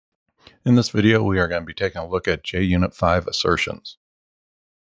In this video, we are going to be taking a look at JUnit 5 assertions.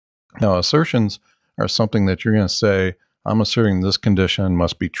 Now, assertions are something that you're going to say, I'm asserting this condition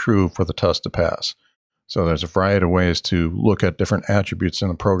must be true for the test to pass. So there's a variety of ways to look at different attributes in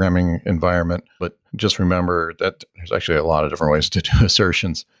the programming environment, but just remember that there's actually a lot of different ways to do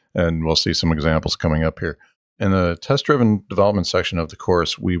assertions, and we'll see some examples coming up here. In the test-driven development section of the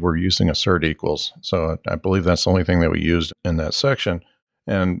course, we were using assert equals. So I believe that's the only thing that we used in that section.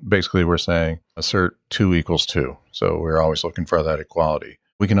 And basically we're saying assert 2 equals 2. So we're always looking for that equality.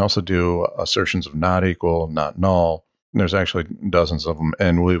 We can also do assertions of not equal, not null. There's actually dozens of them,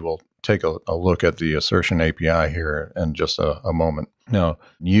 and we will take a look at the assertion API here in just a moment. Now,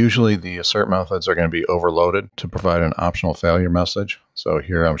 usually the assert methods are going to be overloaded to provide an optional failure message. So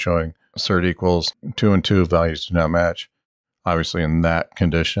here I'm showing assert equals 2 and 2 values do not match. Obviously in that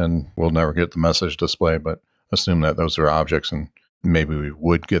condition, we'll never get the message display, but assume that those are objects and maybe we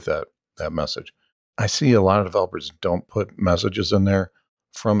would get that message. I see a lot of developers don't put messages in there.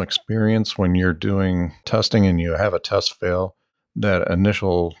 From experience, when you're doing testing and you have a test fail, that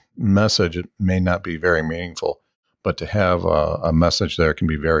initial message may not be very meaningful, but to have a message there can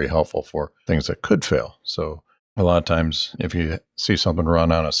be very helpful for things that could fail. So a lot of times, if you see something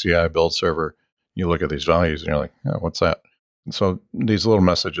run on a CI build server, you look at these values and you're like, oh, what's that? And so these little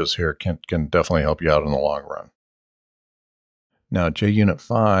messages here can definitely help you out in the long run. Now, JUnit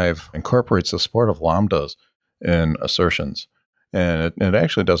 5 incorporates the support of lambdas in assertions, and it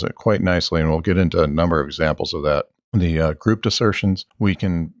actually does it quite nicely, and we'll get into a number of examples of that. The grouped assertions, we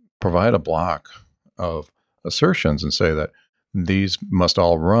can provide a block of assertions and say that these must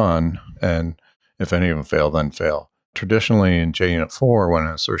all run, and if any of them fail, then fail. Traditionally in JUnit 4, when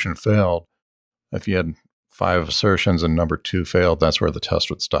an assertion failed, if you had 5 assertions and number 2 failed, that's where the test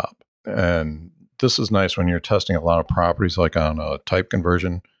would stop. And this is nice when you're testing a lot of properties, like on a type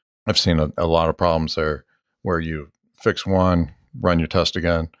conversion. I've seen a lot of problems there where you fix one, run your test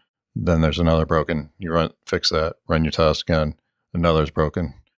again, then there's another broken. You fix that, run your test again, another's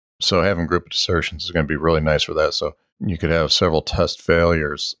broken. So having grouped assertions is going to be really nice for that. So you could have several test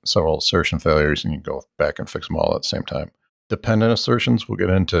failures, several assertion failures, and you can go back and fix them all at the same time. Dependent assertions, we'll get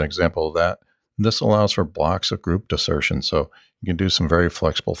into an example of that. This allows for blocks of grouped assertions. So you can do some very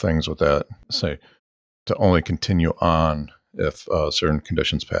flexible things with that, say, to only continue on if certain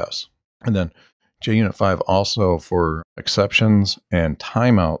conditions pass. And then JUnit 5 also, for exceptions and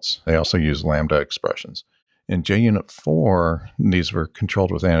timeouts, they also use lambda expressions. In JUnit 4, these were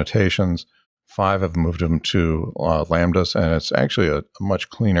controlled with annotations. 5 have moved them to lambdas, and it's actually a much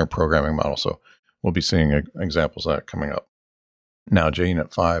cleaner programming model. So we'll be seeing examples of that coming up. Now,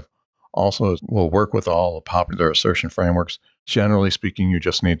 JUnit 5 also will work with all the popular assertion frameworks. Generally speaking, you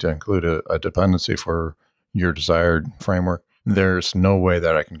just need to include a dependency for your desired framework. There's no way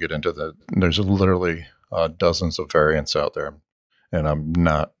that I can get into that. There's literally dozens of variants out there, and I'm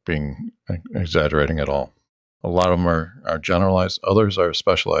not being exaggerating at all. A lot of them are generalized. Others are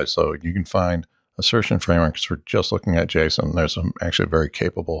specialized. So you can find assertion frameworks for just looking at JSON. There's some actually very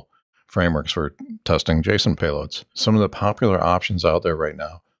capable frameworks for testing JSON payloads. Some of the popular options out there right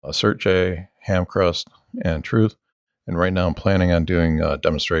now: AssertJ, Hamcrest, and Truth. And right now I'm planning on doing a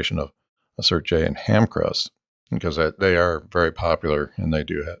demonstration of AssertJ and Hamcrest because they are very popular and they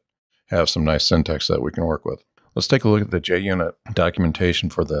do have some nice syntax that we can work with. Let's take a look at the JUnit documentation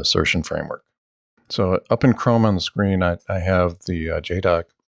for the assertion framework. So up in Chrome on the screen, I have the JDoc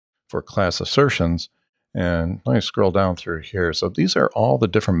for class assertions. And let me scroll down through here. So these are all the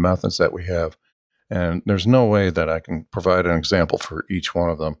different methods that we have. And there's no way that I can provide an example for each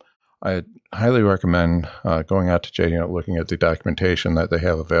one of them. I highly recommend going out to JUnit, looking at the documentation that they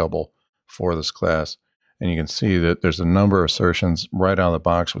have available for this class. And you can see that there's a number of assertions right out of the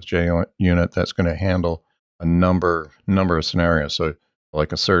box with JUnit that's going to handle a number of scenarios. So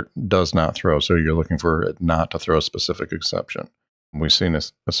like assert does not throw. So you're looking for it not to throw a specific exception. We've seen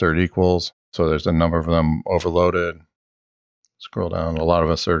this assert equals. So there's a number of them overloaded. Scroll down, a lot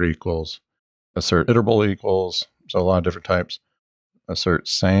of assert equals. Assert iterable equals. So a lot of different types. Assert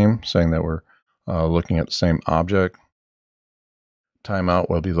same, saying that we're looking at the same object. Timeout,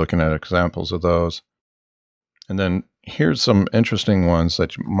 we'll be looking at examples of those. And then here's some interesting ones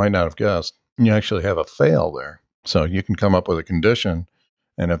that you might not have guessed. You actually have a fail there. So you can come up with a condition,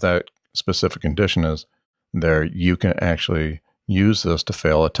 and if that specific condition is there, you can actually use this to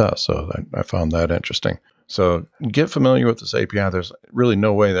fail a test. So I found that interesting. So get familiar with this API. There's really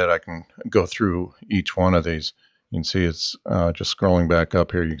no way that I can go through each one of these. You can see it's just scrolling back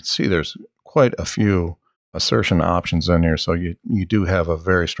up here. You can see there's quite a few assertion options in here. So you do have a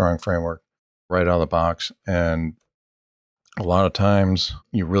very strong framework right out of the box. And A lot of times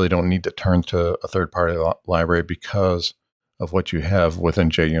you really don't need to turn to a third-party library because of what you have within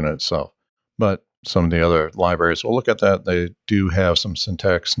JUnit itself. But some of the other libraries will look at that. They do have some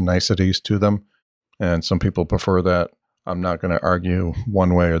syntax niceties to them, and some people prefer that. I'm not going to argue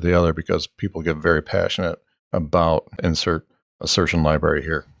one way or the other because people get very passionate about insert assertion library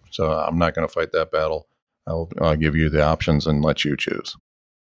here. So I'm not going to fight that battle. I'll give you the options and let you choose.